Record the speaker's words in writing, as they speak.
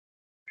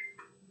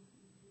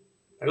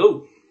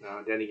Hello,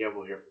 Danny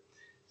Gamble here.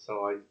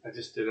 So I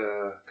just did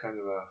a kind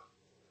of a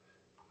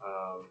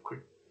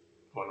quick,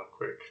 well not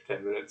quick,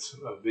 10 minutes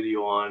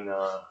video on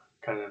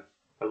kind of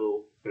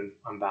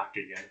I'm back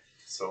again.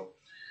 So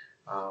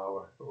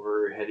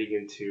we're heading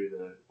into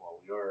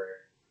we are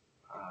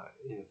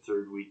in the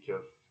third week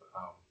of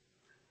um,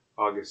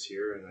 August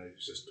here, and I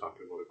was just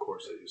talking about a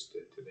course I just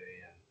did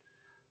today,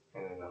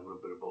 and then a little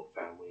bit about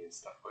family and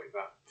stuff like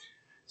that.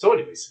 So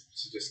anyways,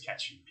 so just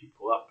catching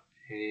people up,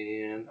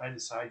 and I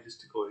decided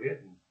just to go ahead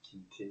and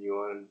continue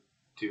on and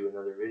do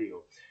another video.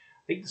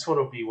 I think this one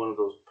will be one of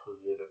those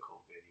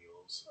political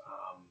videos,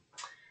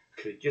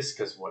 just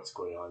because what's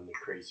going on in the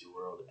crazy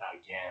world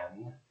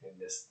again, and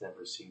this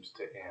never seems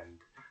to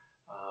end.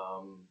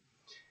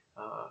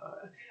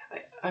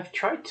 I've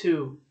tried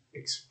to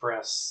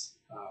express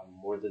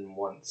more than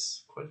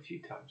once, quite a few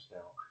times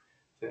now,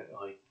 that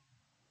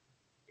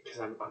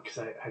because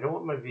I don't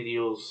want my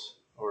videos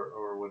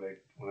or when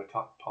I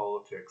talk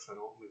politics, I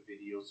don't want my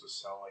videos to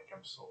sound like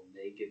I'm so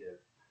negative.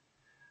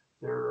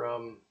 They're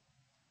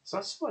it's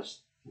not so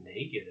much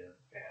negative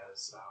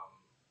as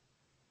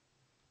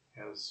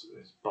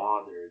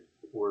bothered,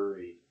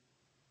 worried,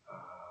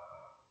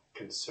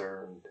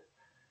 concerned.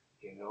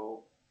 You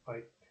know,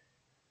 like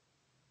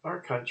our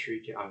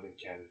country, I'm in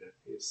Canada,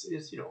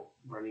 is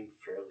running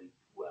fairly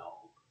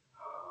well.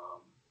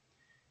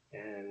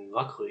 And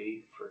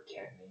luckily for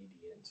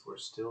Canadians, we're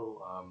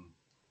still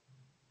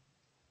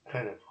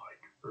kind of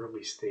like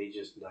early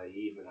stages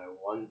naive,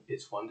 and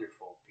it's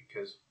wonderful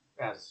because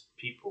as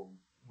people,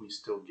 we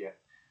still get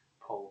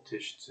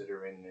politicians that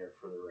are in there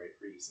for the right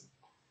reason.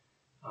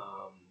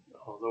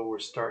 Although we're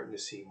starting to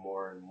see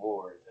more and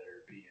more that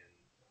are being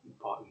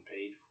bought and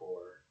paid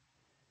for,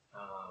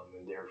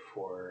 and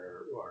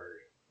therefore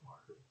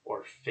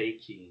or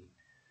faking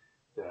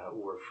that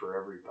we're for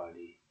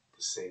everybody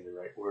to say the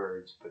right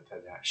words, but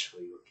then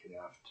actually looking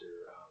after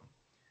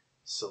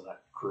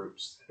select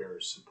groups that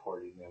are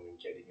supporting them and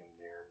getting them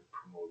there and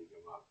promoting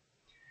them up.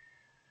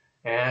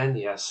 And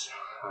yes,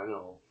 I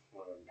know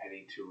what I'm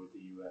heading to with the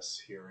U.S.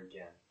 here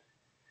again.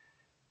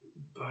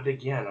 But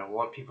again, I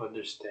want people to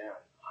understand,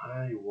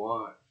 I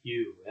want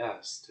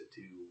U.S. to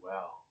do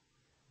well.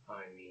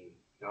 I mean,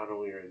 not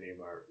only are they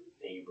our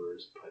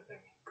neighbors, but I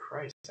mean,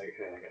 Christ, I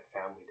got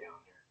family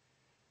down there.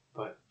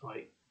 But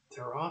like,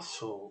 they're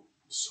also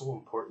so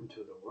important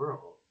to the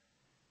world.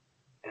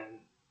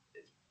 And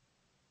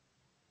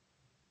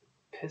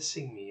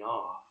pissing me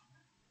off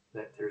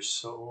that they're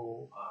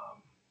so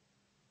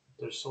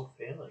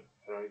failing.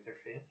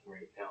 They're failing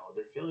right now.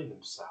 They're failing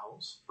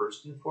themselves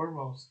first and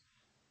foremost.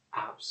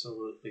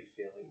 Absolutely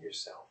failing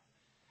yourself,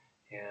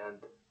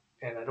 and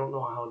I don't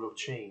know how it'll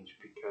change,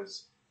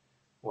 because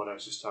when I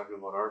was just talking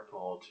about our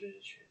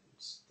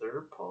politicians,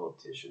 their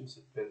politicians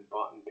have been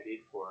bought and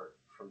paid for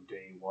from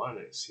day one.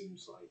 It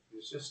seems like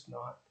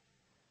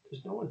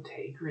there's no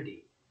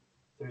integrity,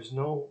 there's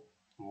no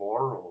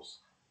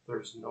morals,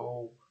 there's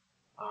no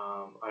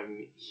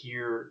I'm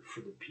here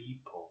for the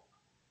people.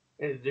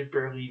 And they're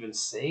barely even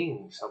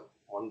saying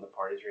one of the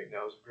parties right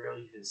now is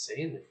barely even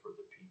saying it for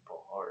the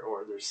people,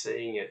 or they're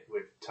saying it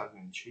with tongue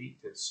in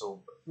cheek. That's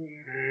so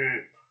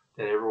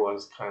that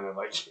everyone's kind of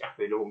like, yeah,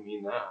 they don't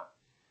mean that.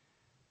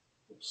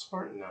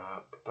 Smarten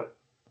up, but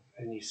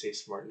and you say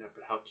smarten up,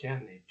 but how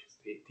can they? Because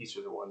these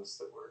are the ones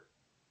that were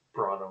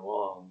brought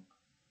along,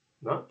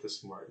 not to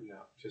smarten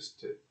up, just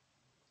to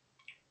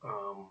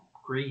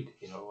greed.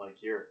 Like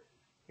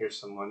here's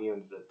some money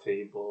under the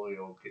table.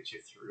 Get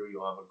you through.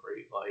 You'll have a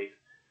great life.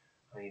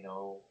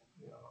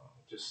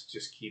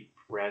 Just keep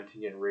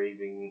ranting and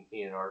raving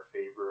in our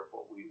favor of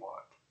what we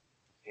want,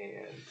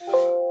 and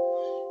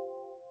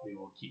we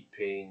will keep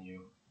paying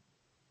you.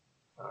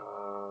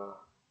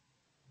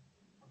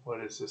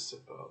 What is this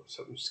about?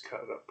 Something's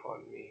cut up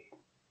on me.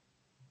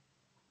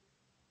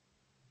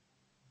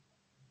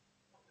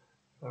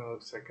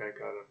 Looks like I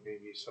got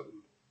maybe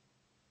something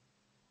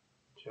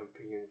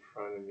jumping in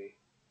front of me.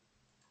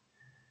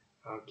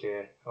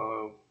 Okay.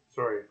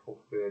 Sorry.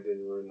 Hopefully I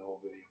didn't ruin the whole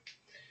video.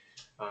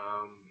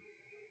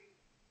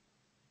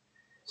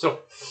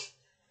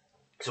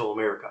 So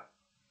America.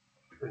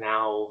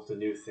 Now the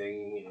new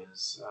thing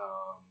is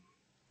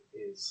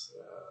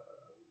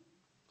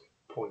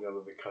pulling out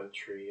of the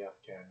country,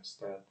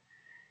 Afghanistan.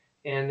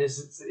 And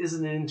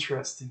isn't it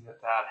interesting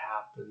that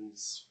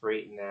happens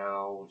right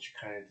now, which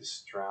kind of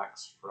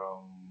distracts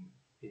from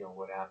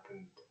what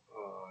happened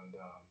on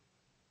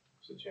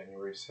was it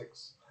January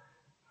 6th?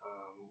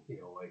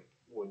 Like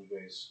when you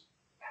guys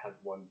had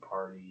one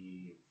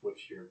party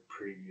with your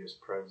previous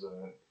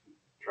president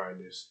trying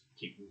to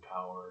keep in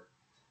power,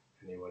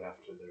 and they went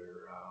after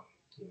their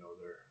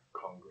their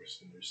Congress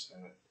and their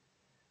Senate,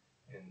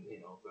 and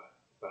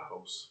the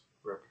House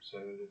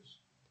representatives.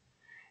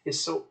 It's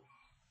so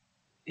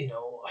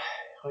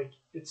like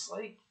it's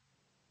like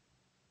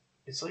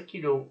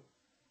you don't.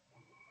 I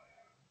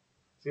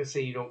was gonna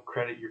say you don't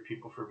credit your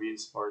people for being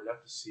smart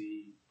enough to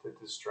see the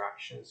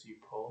distractions you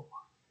pull.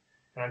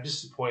 And I'm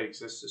disappointed because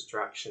this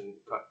distraction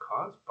got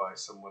caused by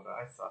someone that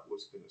I thought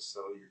was going to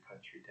settle your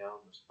country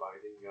down. This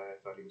Biden guy, I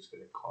thought he was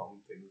going to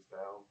calm things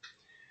down.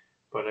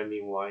 But I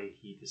mean, why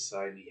he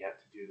decided he had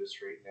to do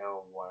this right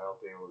now while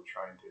they were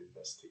trying to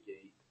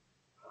investigate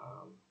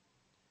um,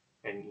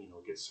 and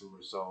get some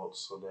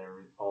results, so that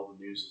all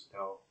the news is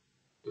now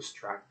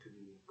distracted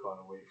and gone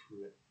away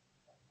from it.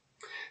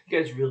 You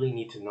guys really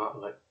need to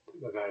not let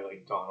a guy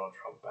like Donald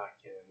Trump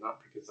back in, and not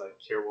because I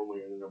care one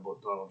way or another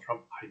about Donald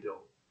Trump. I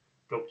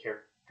don't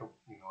care. Don't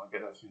I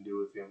got nothing to do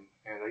with him,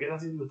 and I got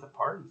nothing to do with the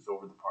parties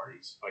over the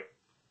parties. Like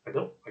I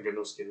don't. I got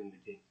no skin in the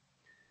game.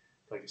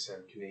 Like I said,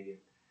 I'm Canadian.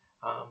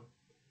 Um,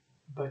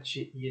 but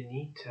you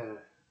need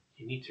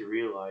to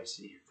realize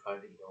that you've got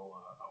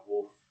a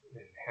wolf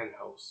in hen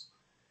house,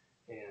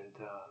 and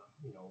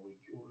we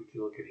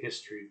can look at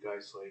history,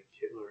 guys like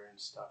Hitler and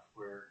stuff,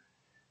 where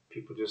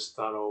people just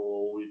thought,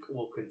 oh, well,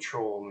 we'll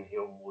control them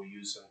and we'll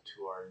use them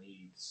to our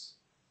needs,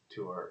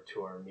 to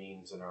our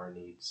means and our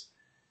needs,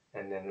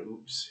 and then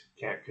oops,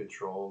 can't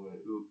control them,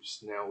 and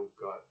oops, now we've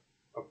got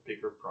a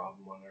bigger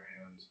problem on our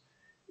hands.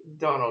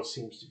 Donald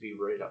seems to be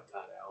right up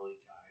that alley,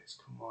 guys.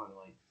 Come on,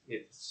 like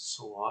it's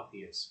so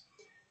obvious.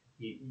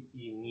 You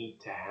need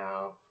to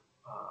have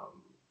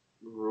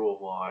rule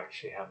of law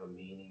actually have a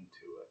meaning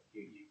to it.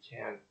 You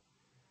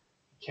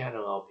can't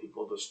allow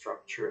people to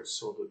structure it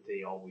so that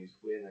they always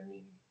win. I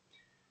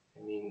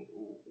mean,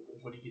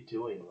 what are you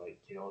doing? Like,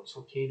 it's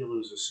okay to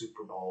lose a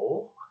Super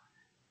Bowl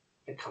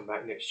and come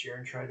back next year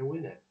and try to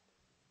win it.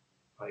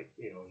 Like,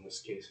 in this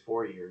case,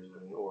 4 years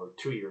or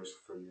 2 years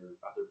for your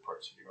other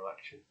parts of your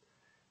election.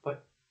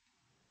 But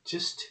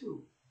just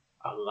to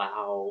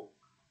allow,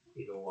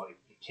 like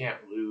you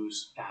can't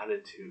lose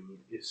attitude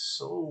is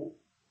so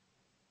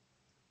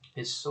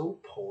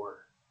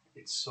poor.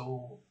 It's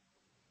so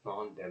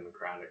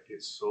non-democratic.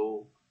 It's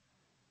so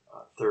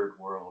third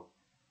world.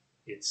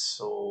 It's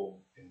so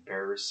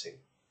embarrassing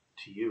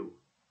to you,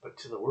 but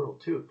to the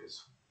world too,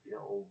 because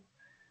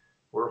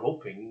we're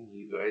hoping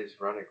you guys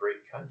run a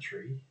great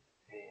country,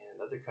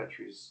 and other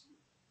countries,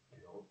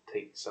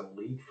 take some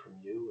lead from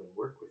you and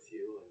work with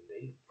you, and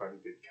they run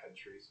good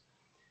countries,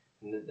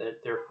 and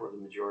that therefore the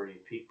majority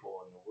of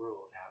people in the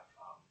world have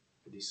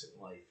a decent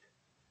life,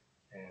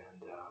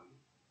 and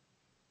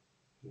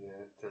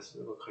it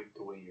doesn't look like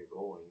the way you're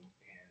going,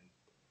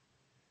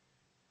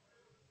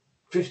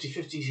 and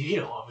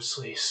 50-50,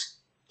 obviously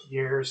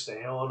scares the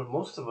hell out of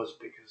most of us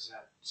because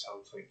that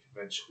sounds like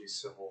eventually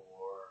civil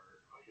war,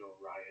 or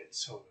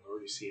riots. So we're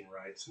already seeing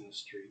riots in the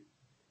street.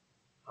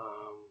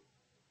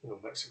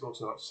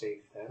 Mexico's not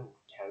safe then.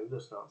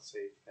 Canada's not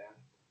safe then.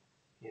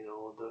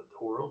 The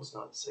world's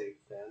not safe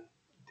then.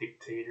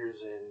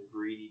 Dictators and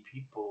greedy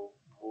people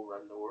will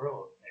run the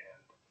world,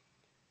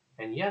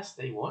 and yes,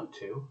 they want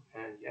to,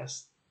 and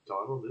yes,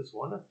 Donald is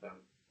one of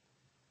them.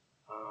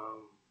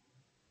 Um,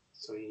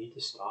 so you need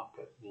to stop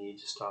it. You need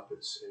to stop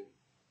it soon.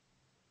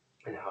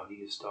 And how do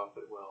you stop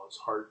it? Well, it's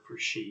hard for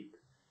sheep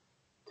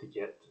to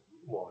get.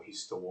 Well,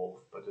 he's the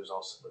wolf, but there's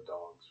also the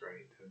dogs,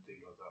 right? The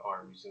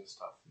armies and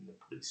stuff, and the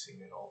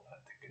policing and all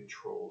that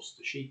controls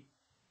the sheep,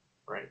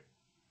 right?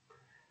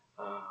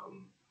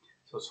 Um,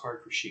 so it's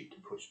hard for sheep to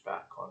push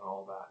back on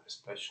all that,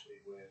 especially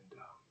when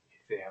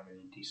if they have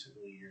any decent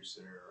leaders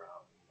that are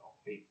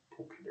maybe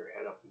poking their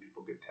head up, and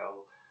people could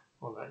tell,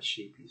 well, that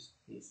sheep, he's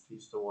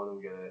the one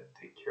we gotta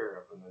take care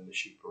of, and then the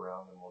sheep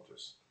around them will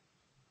just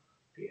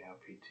be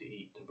happy to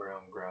eat the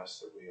brown grass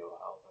that we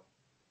allow them.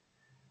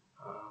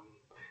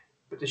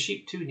 But the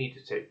sheep too need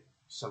to take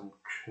some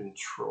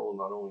control,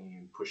 not only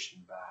in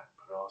pushing back,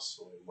 but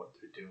also in what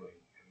they're doing.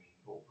 I mean,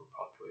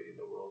 overpopulating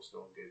the world's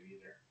no good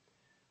either.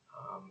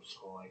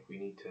 So like we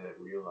need to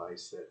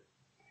realize that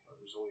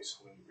there's only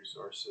so many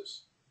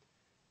resources,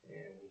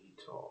 and we need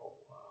to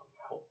all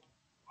help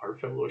our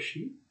fellow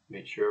sheep.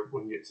 Make sure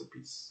everyone gets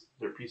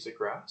their piece of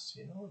grass.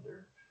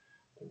 Their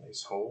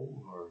nice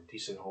home, or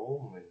decent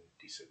home, and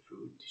decent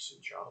food,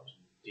 decent jobs,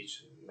 and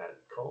decent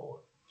medical,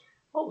 and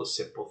all the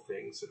simple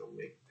things that'll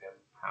make them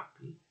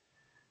happy.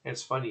 And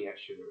it's funny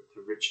actually,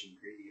 the rich and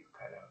greedy have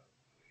kind of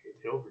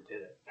they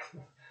overdid it.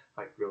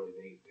 Like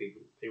really,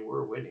 they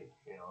were winning,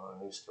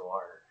 and they still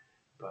are.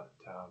 But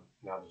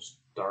now there's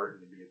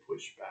starting to be a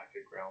pushback,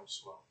 a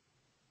groundswell,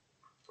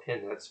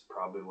 and that's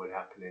probably what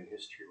happened in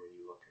history when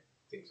you look at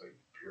things like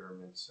the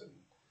pyramids, and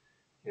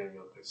you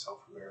look at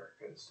South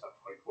America and stuff.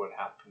 Like what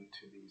happened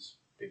to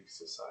these big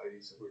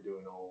societies that were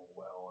doing all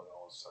well, and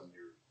all of a sudden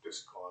they're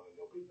just gone,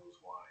 and nobody knows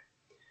why.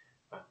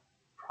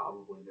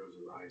 Probably there was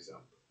a rise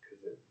up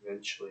because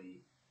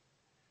eventually,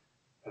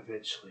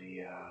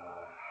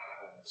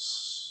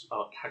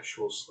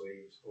 actual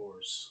slaves or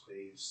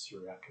slaves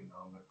through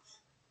economics,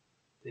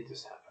 they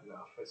just have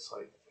enough. It's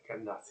like they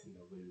got nothing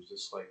to lose.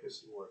 This life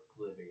isn't worth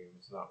living, and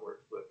it's not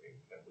worth living.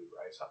 And we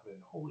rise up,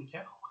 and holy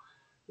cow,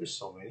 there's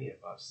so many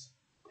of us.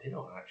 They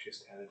don't actually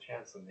stand a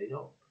chance, and they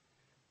don't.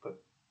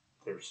 But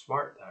they're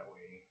smart that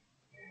way,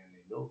 and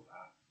they know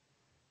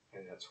that,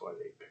 and that's why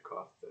they pick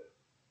off the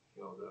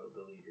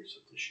leaders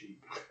of the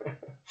sheep.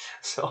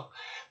 so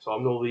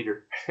I'm no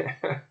leader.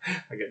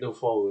 I got no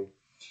following,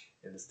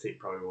 and this tape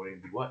probably won't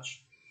even be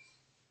watched.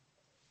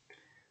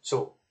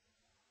 So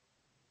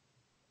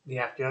the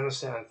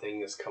Afghanistan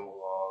thing has come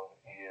along,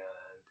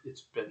 and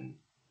it's been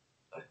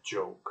a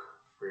joke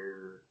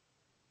for,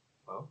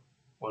 well,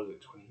 what is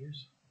it, 20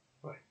 years?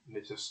 Right. And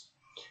it just,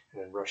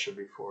 and then Russia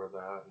before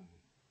that, and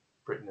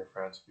Britain or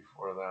France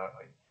before that.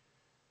 Like,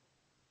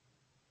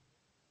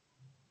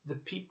 the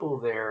people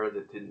there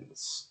that didn't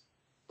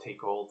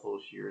take all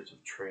those years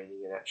of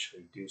training and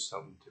actually do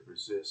something to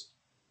resist,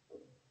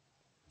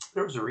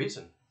 there was a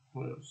reason.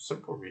 Well, it was a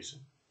simple reason.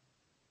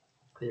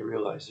 They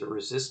realized that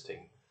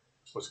resisting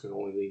was going to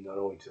only lead not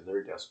only to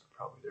their deaths, but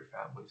probably their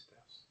families'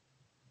 deaths.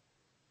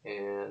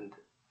 And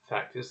the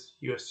fact is,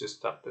 the U.S.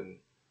 just up and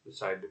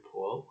decided to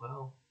pull out.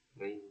 Well,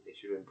 they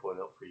should have been pulling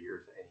out for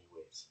years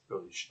anyways.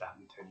 Really should have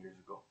happened 10 years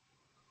ago.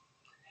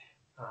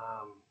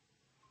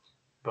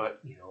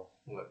 But,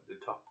 the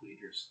top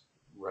leaders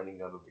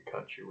running out of the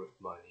country with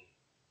money,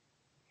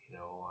 you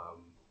know,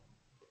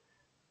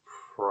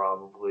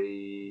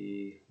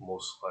 probably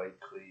most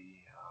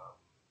likely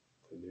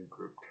the new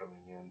group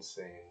coming in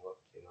saying, look,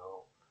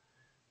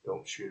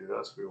 don't shoot at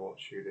us, we won't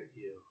shoot at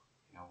you.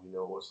 We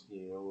know it wasn't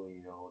you, we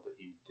know that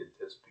you did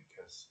this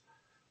because,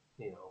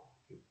 you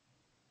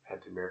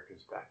had the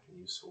Americans backing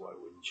you, so why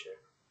wouldn't you?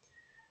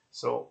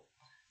 So,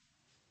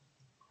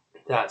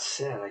 that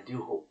said, I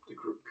do hope the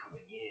group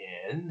coming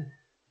in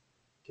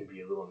can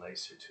be a little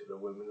nicer to the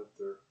women of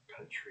their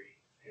country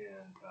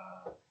and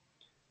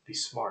be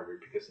smarter,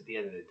 because at the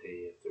end of the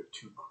day, if they're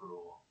too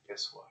cruel,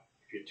 guess what?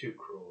 If you're too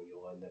cruel,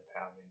 you'll end up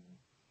having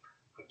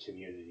a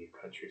community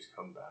of countries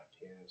come back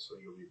in, so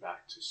you'll be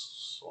back to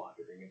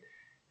slaughtering.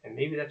 And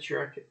maybe that's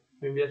your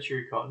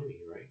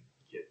economy, right?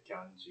 You get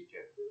guns, you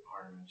get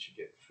armaments, you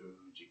get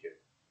food, you get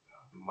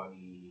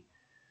money.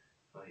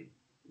 Like,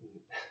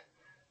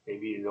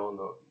 maybe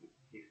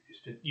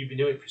you've been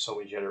doing it for so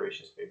many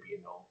generations. Maybe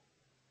you know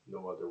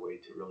no other way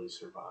to really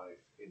survive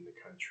in the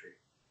country,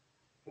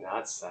 and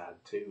that's sad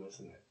too,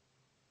 isn't it?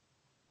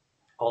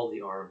 All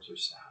the arms are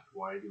sad.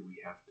 Why do we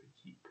have to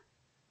keep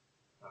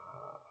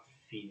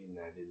feeding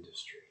that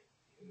industry?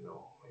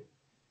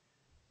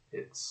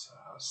 It's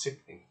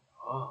sickening.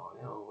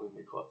 Oh, we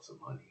make lots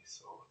of money,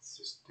 so let's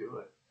just do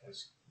it.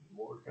 There's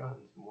more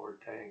guns, more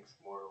tanks,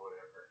 more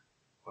whatever.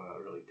 Well,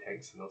 not really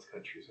tanks in those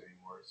countries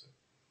anymore, is it?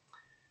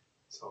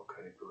 It's all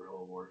kind of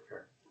guerrilla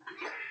warfare.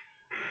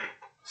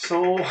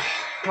 So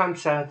I'm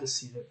sad to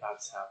see that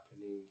that's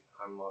happening.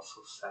 I'm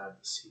also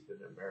sad to see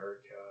that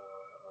America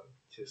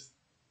just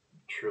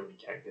truly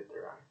can't get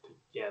their act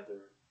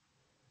together.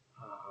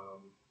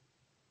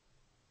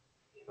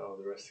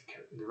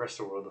 The rest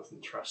of the world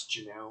doesn't trust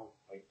you now.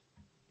 Like,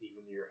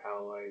 even your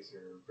allies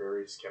are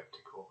very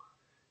skeptical.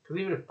 Because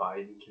even if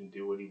Biden can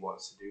do what he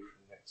wants to do for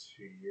the next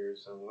few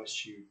years,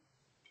 unless you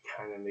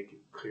kind of make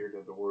it clear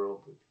to the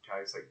world that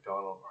guys like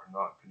Donald are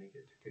not going to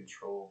get to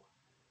control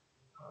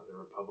the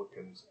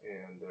Republicans,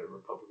 and the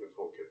Republicans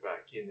won't get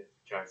back in if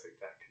guys like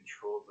that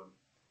control them,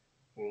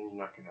 and you're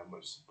not going to have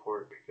much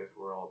support, because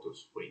we're all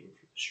just waiting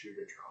for the shoe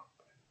to drop.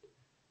 And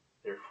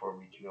therefore,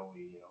 we can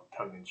only,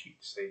 tongue in cheek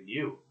say to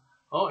you,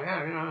 oh,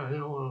 yeah,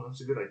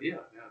 that's a good idea.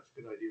 Yeah, it's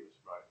a good idea,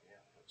 Mr. Biden.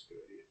 Yeah, that's a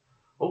good idea.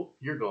 Oh,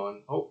 you're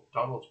gone. Oh,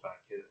 Donald's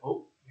back in.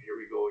 Oh, here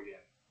we go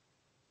again.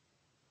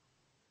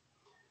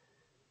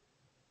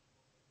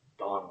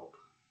 Donald.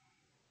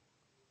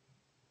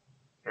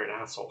 You're an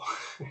asshole.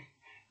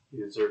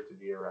 You deserve to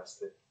be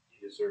arrested.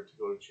 You deserve to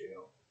go to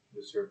jail.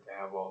 You deserve to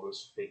have all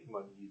this fake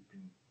money you've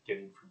been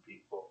getting from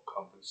people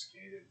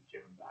confiscated and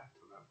given back to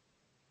them.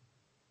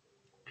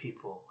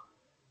 People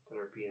that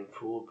are being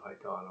fooled by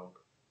Donald.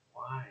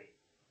 Why?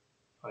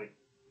 Like,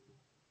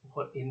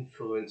 what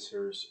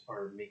influencers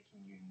are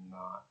making you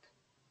not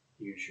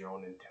use your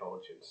own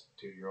intelligence,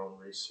 do your own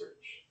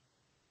research?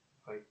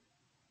 Like,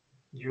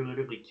 you're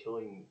literally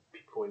killing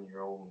people in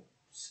your own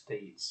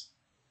states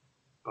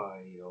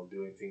by,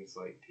 doing things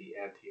like the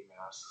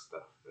anti-mask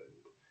stuff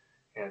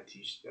and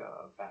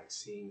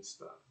anti-vaccine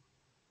stuff.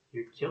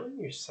 You're killing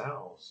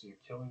yourselves. You're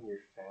killing your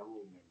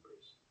family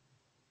members.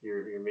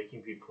 You're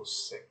making people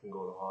sick and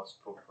go to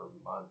hospital for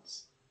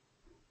months,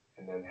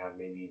 and then have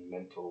maybe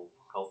mental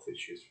health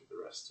issues for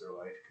the rest of their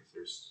life, because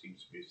there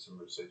seems to be some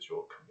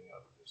residual coming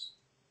out of this.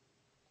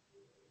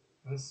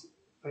 That's,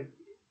 like,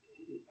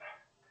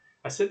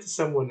 I said to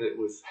someone that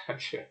was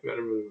actually, I got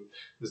to move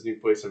this new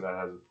place I'm at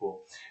has a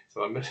pool,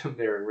 so I met him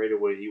there, and right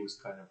away he was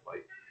kind of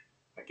like,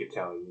 I could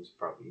tell he was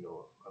probably, I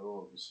don't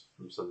know if he was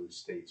from southern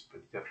states, but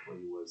he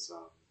definitely was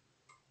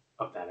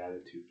of that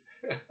attitude,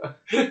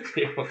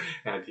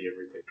 anti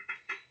everything.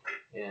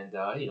 And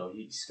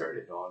he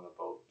started on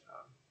about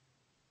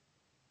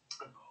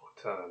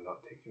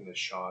not taking the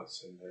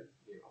shots, and that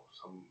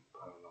some,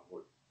 I don't know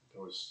what, it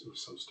was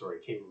some story,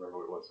 I can't remember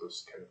what it was. It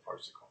was kind of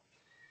farcical.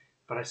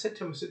 But I said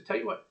to him, tell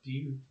you what, do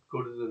you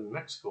go to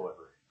Mexico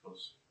ever? He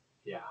goes,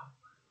 yeah.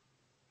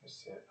 I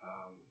said,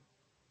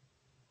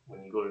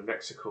 when you go to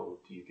Mexico,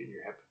 do you get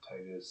your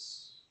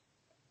hepatitis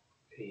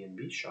A and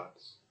B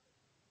shots?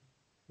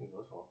 He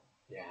goes, well,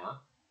 yeah.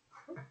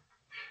 I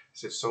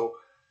said, so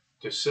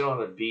to sit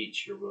on a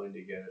beach, you're willing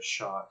to get a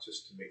shot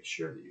just to make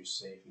sure that you're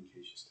safe in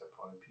case you step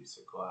on a piece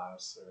of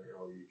glass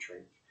or you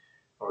drink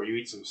Or you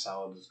eat some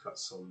salad that's got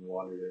some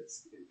water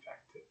that's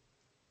infected.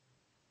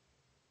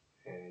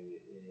 And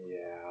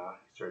yeah, I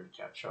started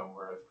to catch on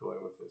where I was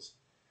going with this.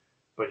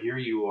 But here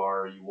you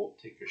are, you won't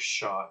take a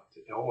shot.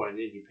 Oh, and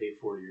then you pay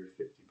 40 or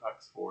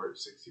 $50 for it,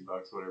 $60,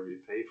 whatever you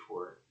pay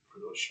for it, for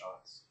those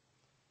shots.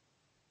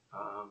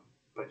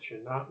 But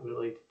you're not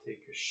willing to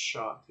take a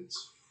shot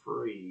that's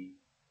free.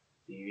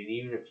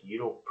 Even if you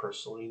don't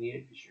personally need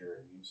it because your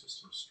immune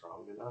system's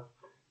strong enough,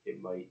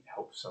 it might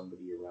help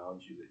somebody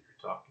around you that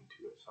you're talking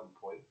to at some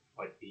point,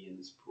 like be in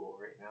this pool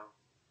right now.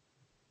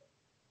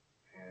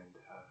 And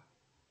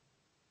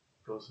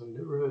goes, I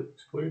never had it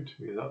explained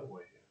to me that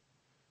way.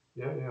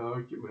 Yeah,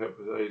 I get my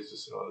hepatitis to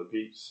sit on the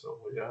beach, so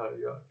yeah, I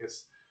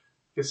guess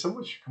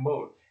someone should come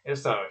out. And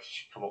it's not like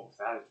she should come out with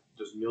that.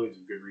 There's millions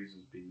of good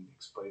reasons being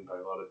explained by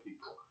a lot of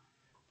people.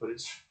 But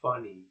it's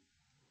funny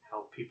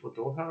how people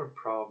don't have a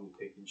problem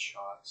taking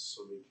shots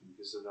so they can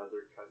visit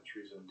other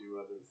countries and do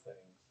other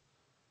things.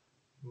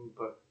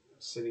 But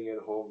sitting at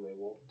home, they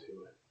won't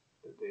do it.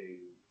 That they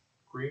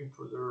scream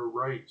for their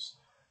rights,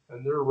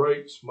 and their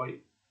rights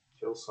might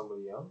kill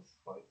somebody else.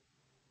 Like,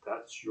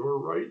 that's your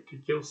right to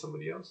kill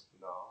somebody else?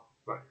 No,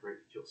 it's not your right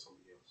to kill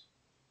somebody else.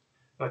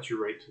 Not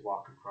your right to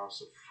walk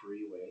across a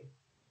freeway.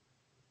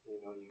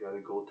 You got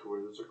to go to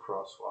where there's a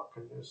crosswalk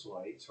and there's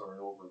lights or an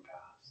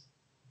overpass.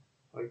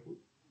 Like,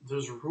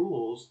 there's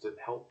rules that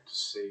help to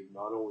save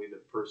not only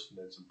the person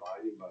that's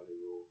abiding by the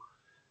rule,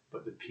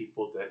 but the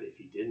people that, if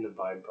he didn't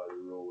abide by the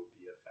rule, would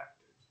be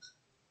affected.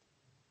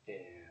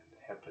 And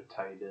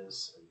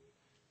hepatitis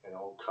and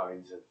all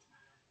kinds of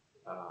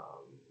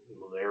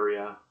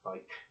malaria.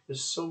 Like,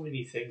 there's so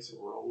many things that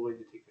we're all willing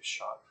to take a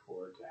shot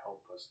for to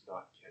help us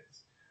not get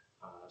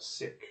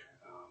sick,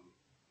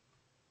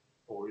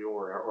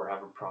 or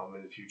have a problem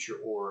in the future,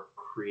 or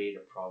create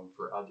a problem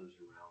for others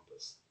around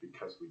us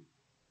because we,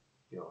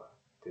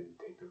 didn't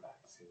take the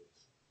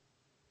vaccines.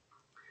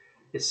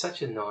 It's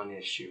such a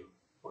non-issue,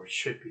 or it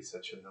should be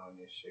such a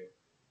non-issue,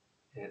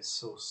 and it's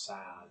so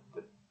sad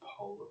that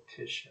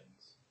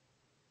politicians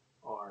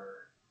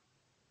are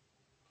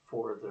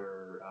for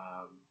their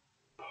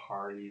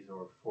parties,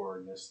 or for,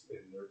 in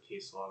their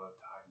case, a lot of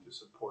time to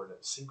support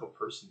a single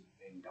person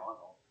named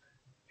Donald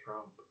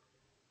Trump.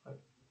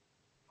 Like,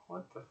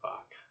 what the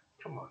fuck?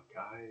 Come on,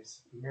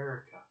 guys,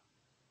 America.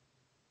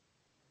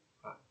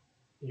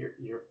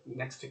 You're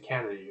next to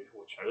Canada,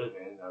 which I live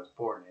in, I was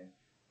born in.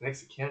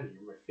 Next to Canada,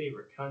 you're my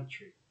favorite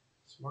country.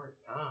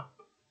 Smarten up.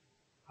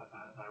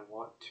 I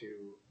want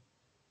to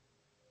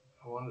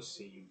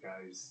see you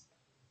guys,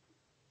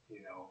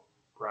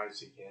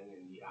 rise again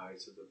in the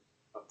eyes of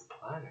the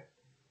planet.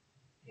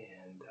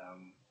 And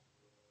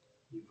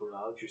you've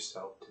allowed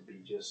yourself to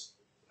be just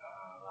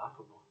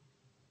laughable.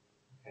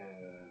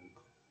 And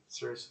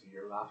seriously,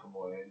 you're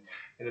laughable.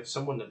 And if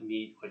someone like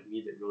me that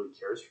really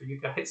cares for you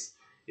guys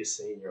is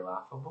saying you're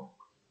laughable,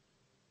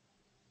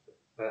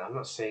 I'm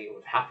not saying it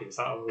with happiness.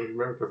 Oh,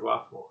 America's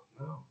laughable.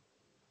 No,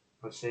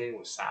 I'm saying it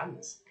with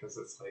sadness, because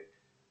it's like,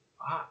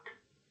 fuck,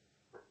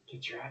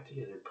 get your act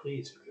together,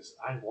 please, because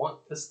I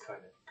want this kind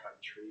of a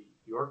country,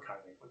 your kind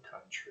of a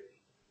country.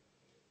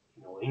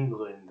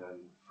 England and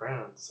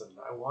France, and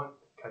I want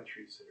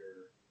countries that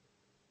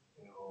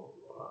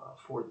are,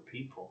 for the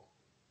people,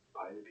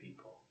 by the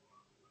people.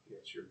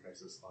 It's your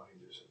guys'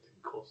 lines or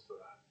something close to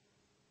that.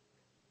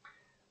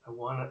 I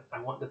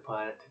want the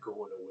planet to go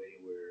in a way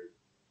where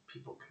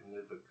people can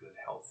live a good,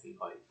 healthy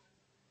life,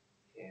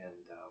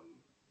 and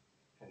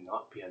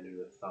not be under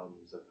the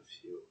thumbs of a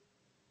few.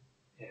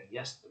 And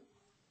yes, the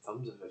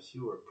thumbs of a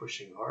few are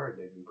pushing hard.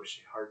 They've been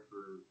pushing hard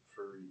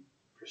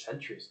for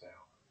centuries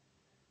now.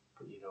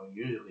 But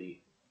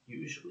usually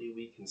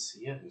we can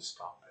see it and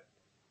stop it.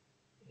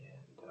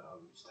 And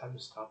it's time to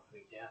stop it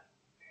again.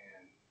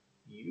 And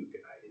you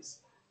guys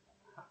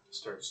have to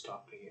start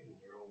stopping it in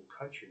your own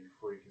country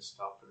before you can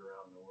stop it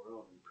around the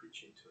world and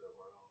preaching to the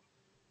world.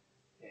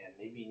 And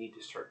maybe you need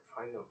to start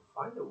find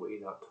a way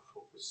not to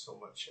focus so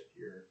much of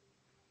your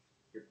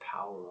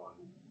power on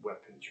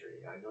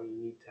weaponry. I know you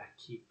need to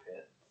keep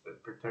it to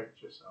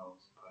protect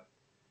yourselves, but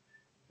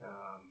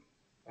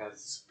as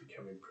it's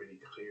becoming pretty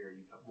clear,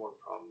 you've got more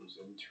problems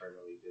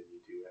internally than you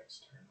do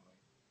externally.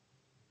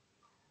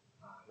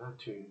 Not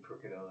too many people are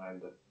going to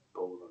land a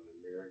boat on the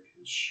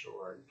American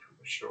shore and come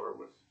ashore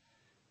with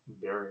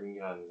bearing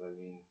guns. I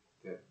mean,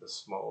 the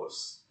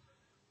smallest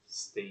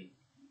state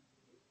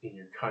in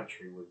your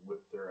country would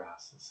whip their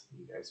asses.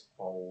 You guys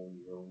all own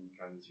your own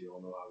guns. You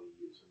all know how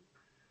to use them.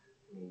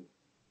 I mean,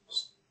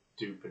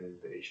 stupid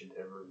invasion to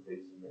ever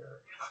invade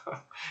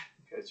America.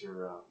 You guys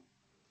are,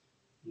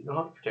 you know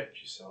how to protect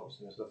yourselves,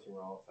 and there's nothing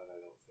wrong with that, I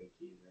don't think,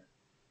 either.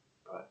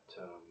 But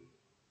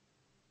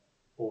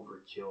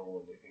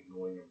overkill and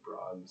going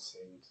abroad and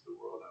saying to the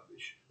world how they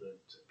should live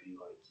to be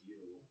like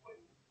you when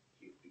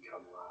you've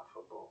become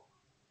laughable.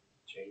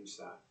 Change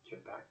that.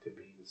 Get back to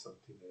being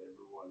something that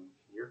everyone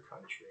in your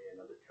country and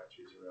other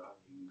countries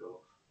around you can go,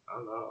 I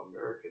don't know,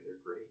 America,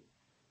 they're great.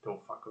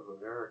 Don't fuck with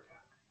America.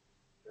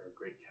 They're a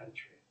great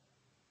country.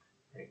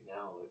 Right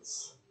now,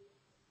 it's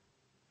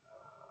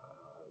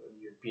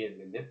you're being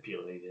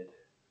manipulated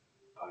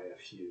by a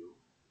few,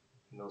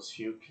 And those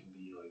few can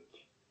be like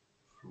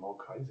from all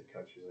kinds of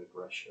countries, like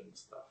Russia and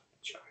stuff,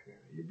 China.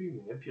 You're being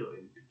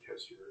manipulated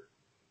because you're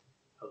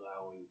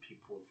allowing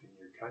people within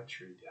your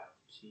country to have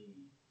key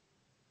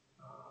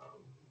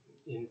um,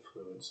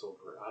 influence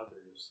over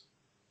others,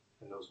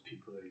 and those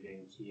people that are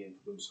getting key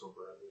influence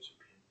over others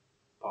are being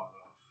bought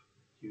off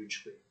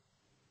hugely.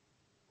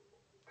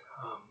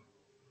 Um,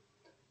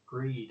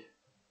 Greed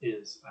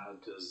is a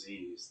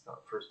disease.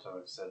 Not the first time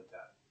I've said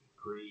that.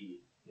 Greed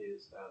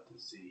is a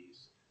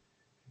disease.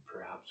 And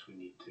perhaps we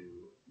need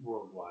to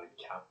worldwide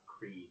cap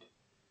greed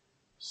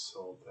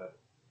so that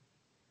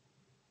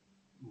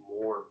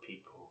more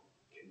people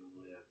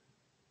can live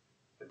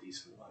a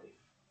decent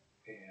life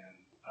and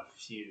a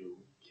few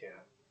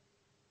can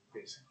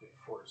basically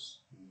force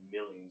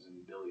millions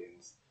and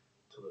billions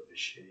to live a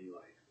shitty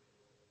life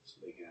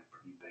so they can have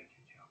pretty bank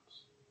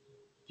accounts.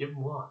 Give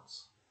them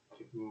lots.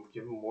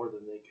 Give them more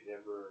than they could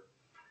ever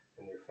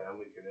and their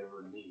family could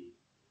ever need.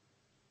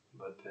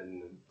 But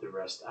then the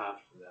rest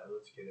after that,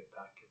 let's get it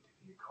back into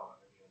the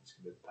economy. Let's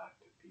get it back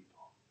to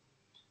people.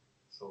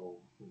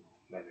 So,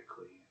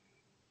 medically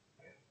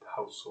and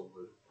house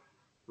over,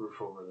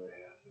 roof over their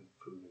head and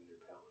food in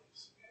their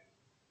bellies and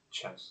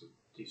chance of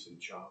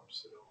decent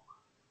jobs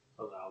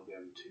that'll allow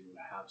them to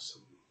have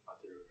some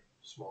other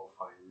small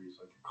fineries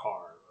like a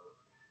car or,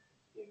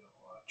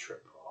 a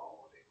trip or a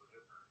holiday,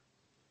 whatever.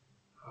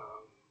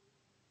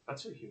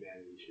 That's what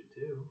humanity should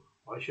do.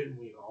 Why shouldn't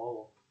we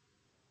all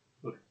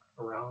look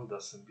around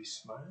us and be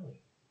smiling,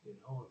 and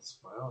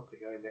smile at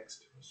the guy next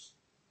to us,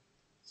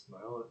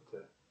 smile at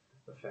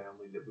the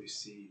family that we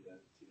see that,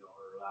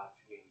 are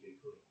laughing and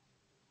giggling.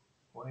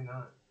 Why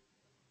not?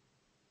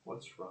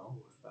 What's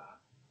wrong with that?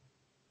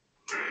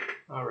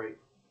 All right,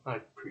 I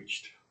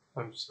preached.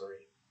 I'm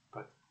sorry,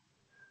 but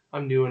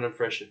I'm new and I'm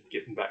fresh at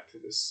getting back to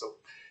this. So,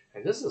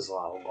 and this is a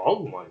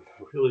long one,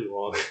 really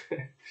long.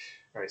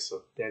 All right,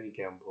 so Danny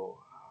Gamble,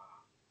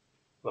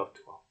 love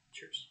to all.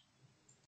 Cheers.